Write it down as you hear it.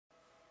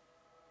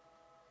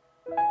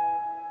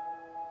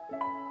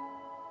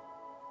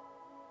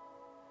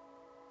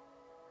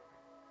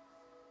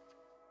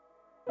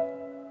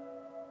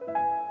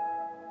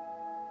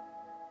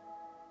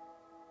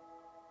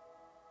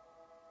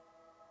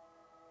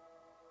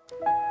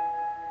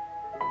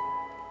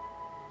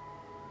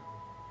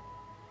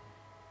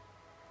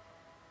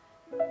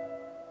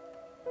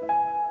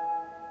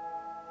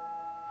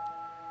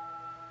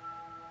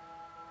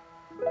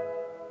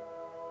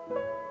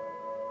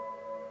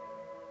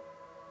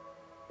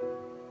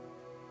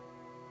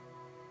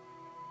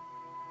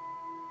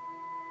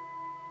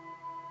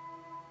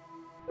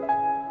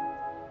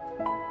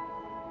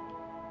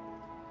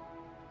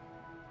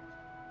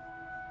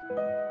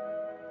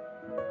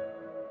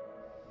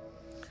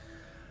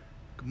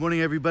Good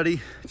morning,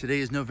 everybody. Today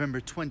is November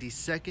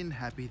 22nd.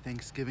 Happy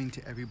Thanksgiving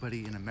to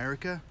everybody in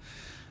America.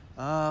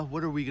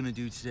 What are we gonna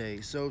do today?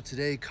 So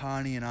today,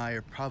 Connie and I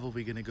are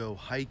probably gonna go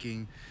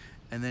hiking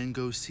and then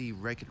go see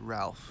Wreck-It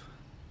Ralph.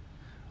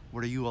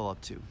 What are you all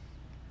up to?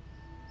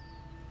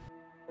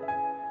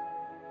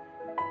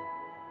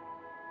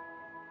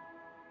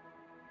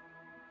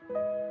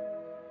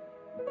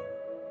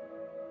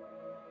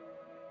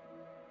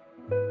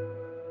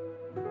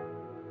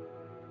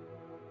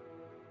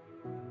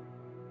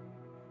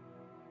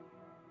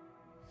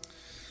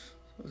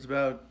 It's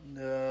about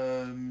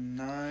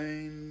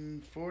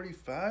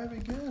 9:45, I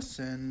guess,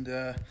 and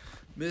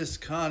Miss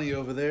Connie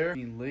over there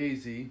being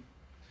lazy.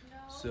 No,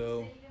 So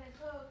you said you're gonna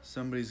cook.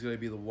 somebody's gonna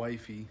be the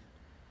wifey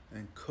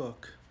and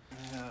cook. I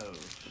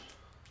have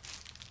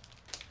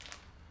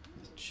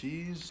the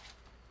cheese,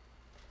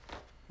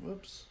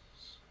 whoops,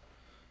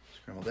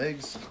 scrambled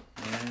eggs,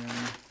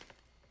 and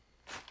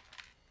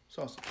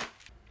sausage.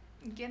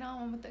 Get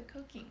on with the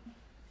cooking.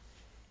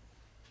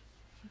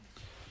 I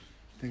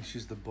think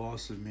she's the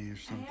boss of me or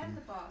something. I am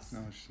the boss.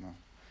 No, she's not.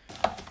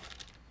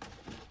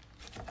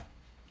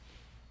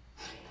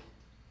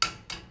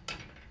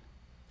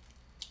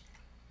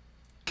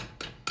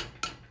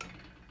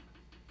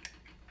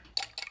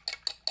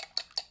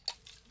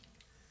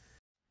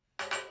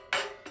 I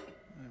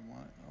didn't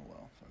want it. Oh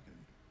well, fuck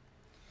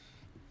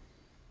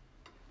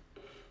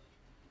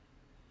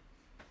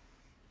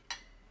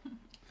it.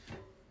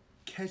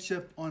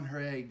 Ketchup on her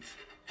eggs.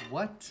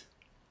 What?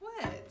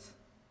 What?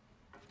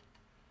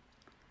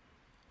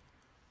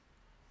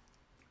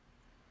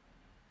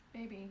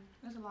 Baby,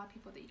 there's a lot of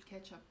people that eat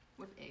ketchup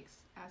with eggs.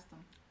 Ask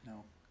them.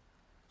 No.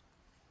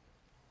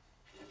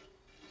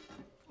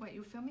 Wait,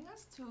 you filming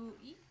us to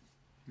eat?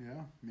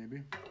 Yeah,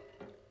 maybe.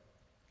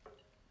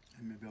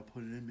 And maybe I'll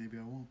put it in, maybe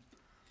I won't.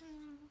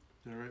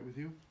 Is that alright with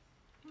you?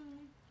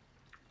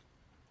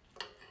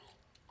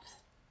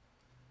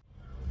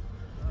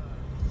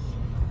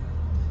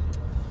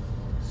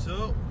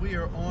 So we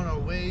are on our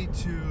way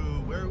to,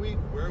 where are we?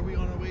 Where are we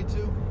on our way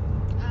to?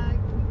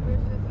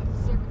 Griffith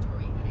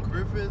Observatory.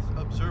 Griffith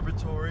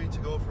Observatory to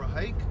go for a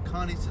hike.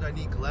 Connie said I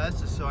need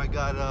glasses, so I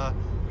got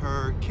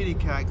her kitty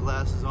cat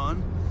glasses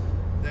on.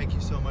 Thank you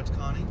so much,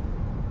 Connie.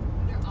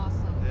 They're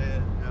awesome.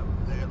 Yeah,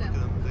 look at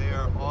them. They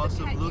are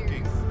awesome cat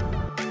looking.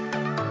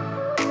 ears.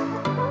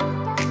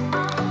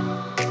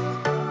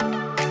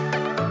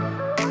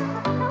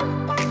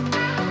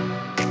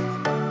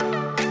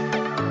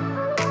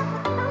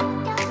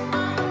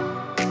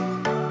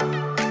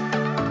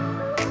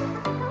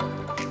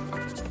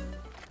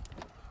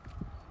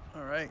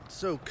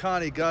 So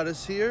Connie got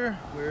us here.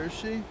 Where is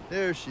she?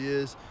 There she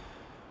is.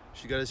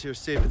 She got us here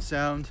safe and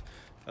sound.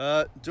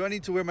 Do I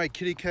need to wear my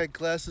kitty cat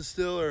glasses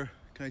still, or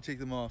can I take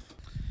them off?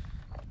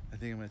 I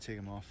think I'm gonna take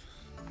them off.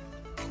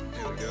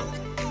 There we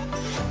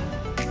go.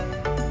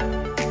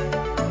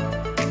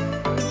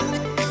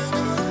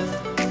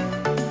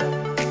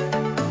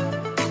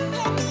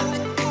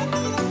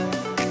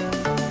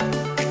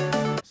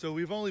 So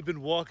we've only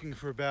been walking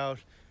for about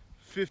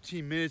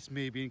 15 minutes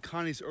maybe, and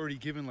Connie's already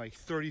given like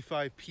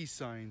 35 peace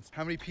signs.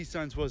 How many peace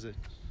signs was it?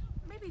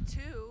 Maybe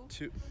two.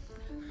 Two.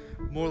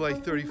 More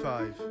like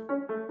 35.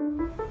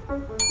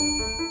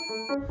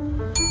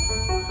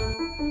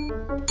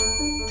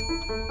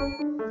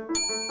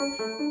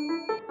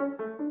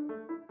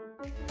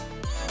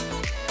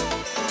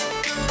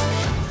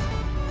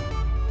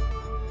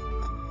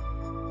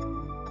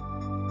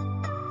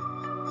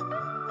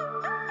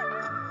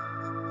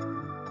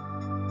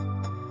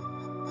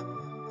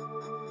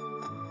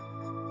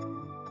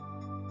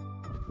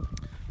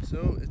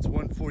 So it's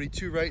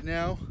 1:42 right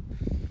now.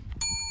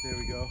 There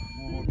we go.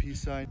 One more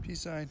peace sign.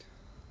 Peace sign.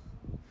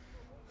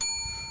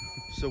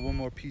 So one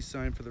more peace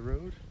sign for the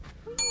road.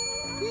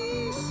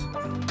 Peace.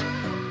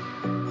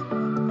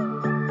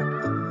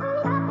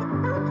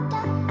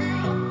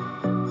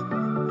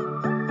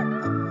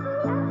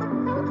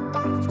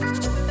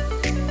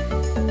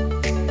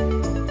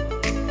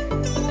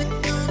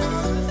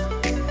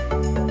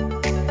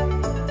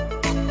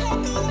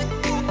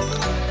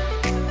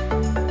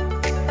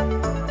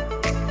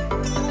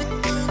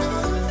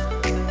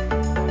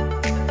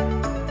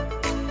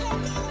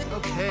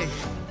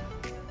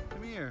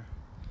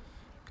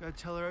 Gotta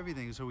tell her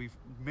everything. So we've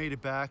made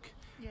it back.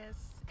 Yes,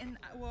 and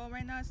well,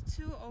 right now it's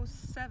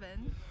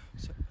 2:07,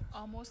 So,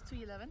 almost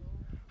 2:11.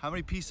 how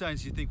many peace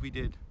signs do you think we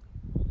did?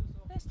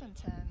 Less than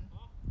 10.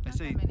 I Not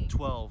say that many.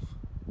 12,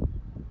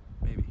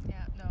 maybe.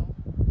 Yeah, no.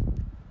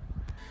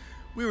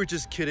 We were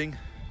just kidding.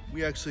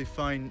 We actually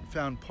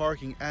found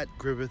parking at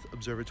Griffith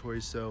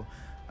Observatory, so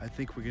I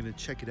think we're gonna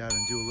check it out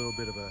and do a little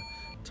bit of a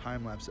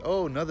time lapse.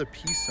 Oh, another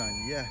peace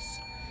sign, yes.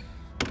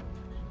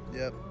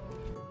 Yep.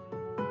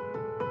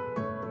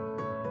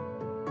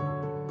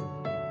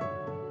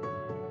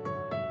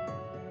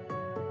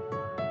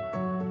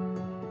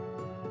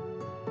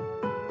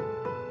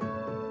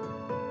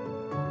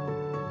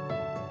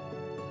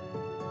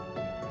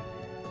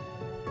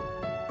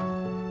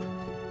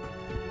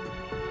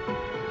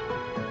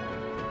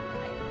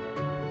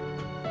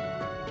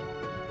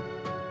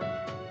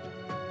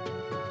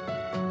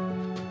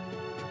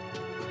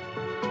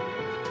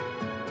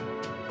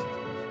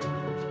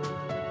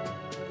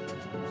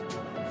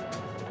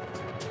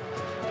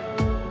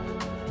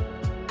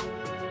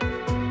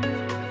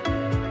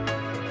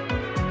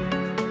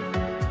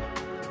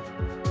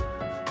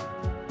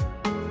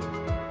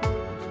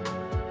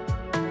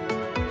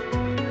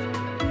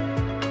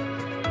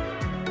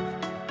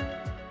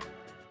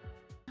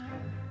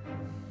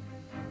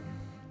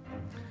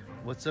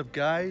 What's up,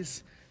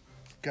 guys?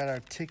 Got our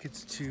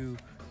tickets to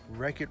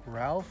Wreck-It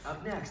Ralph.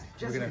 Up next,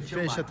 We're gonna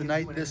finish up the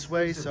night this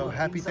way, so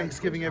happy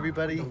Thanksgiving,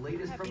 everybody. Happy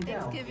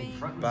Thanksgiving.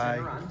 Bye.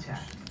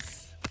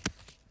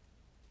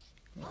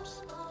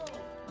 Oops.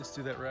 Let's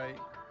do that right.